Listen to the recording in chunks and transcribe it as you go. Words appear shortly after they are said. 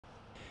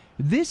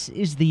This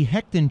is the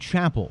Hecton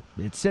Chapel.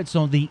 It sits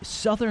on the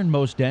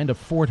southernmost end of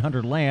Fort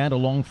Hunter land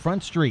along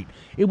Front Street.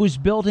 It was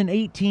built in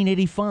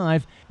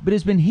 1885, but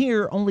has been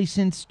here only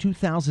since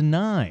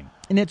 2009.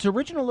 In its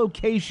original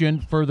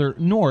location further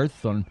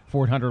north on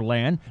Fort Hunter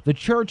land, the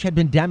church had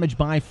been damaged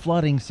by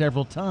flooding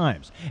several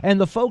times, and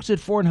the folks at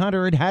Fort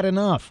Hunter had had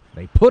enough.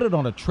 They put it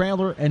on a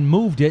trailer and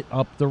moved it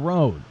up the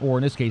road, or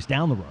in this case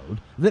down the road.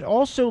 That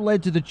also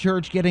led to the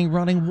church getting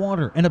running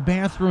water and a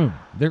bathroom.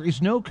 There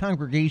is no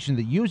congregation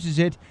that uses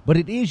it, but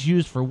it is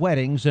used for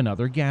weddings and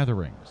other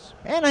gatherings.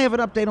 And I have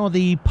an update on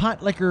the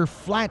pot liquor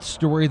flat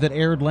story that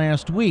aired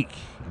last week.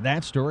 In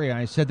that story,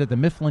 I said that the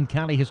Mifflin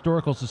County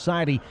Historical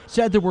Society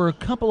said there were a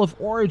couple of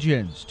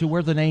origins to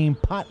where the name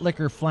pot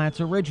liquor flats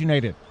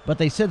originated. But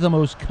they said the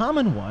most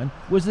common one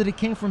was that it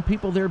came from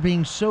people there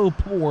being so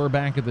poor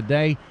back in the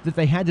day that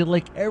they had to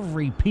lick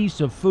every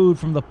piece of food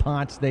from the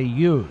pots they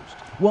used.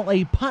 Well,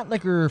 a pot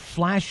liquor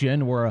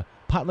flashin, or a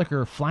pot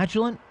liquor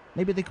flatulent,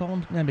 maybe they call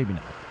them? No, maybe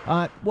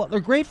not. Well, they're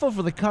grateful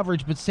for the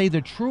coverage, but say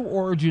the true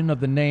origin of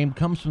the name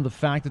comes from the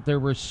fact that there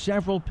were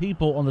several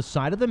people on the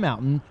side of the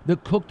mountain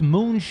that cooked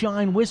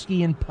moonshine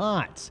whiskey in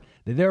pots.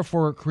 They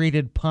therefore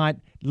created pot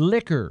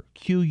liquor,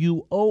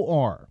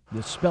 Q-U-O-R.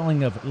 The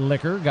spelling of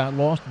liquor got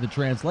lost in the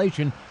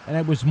translation, and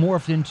it was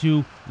morphed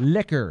into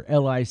liquor,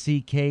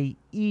 L-I-C-K-E-R.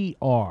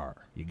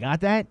 You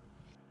got that?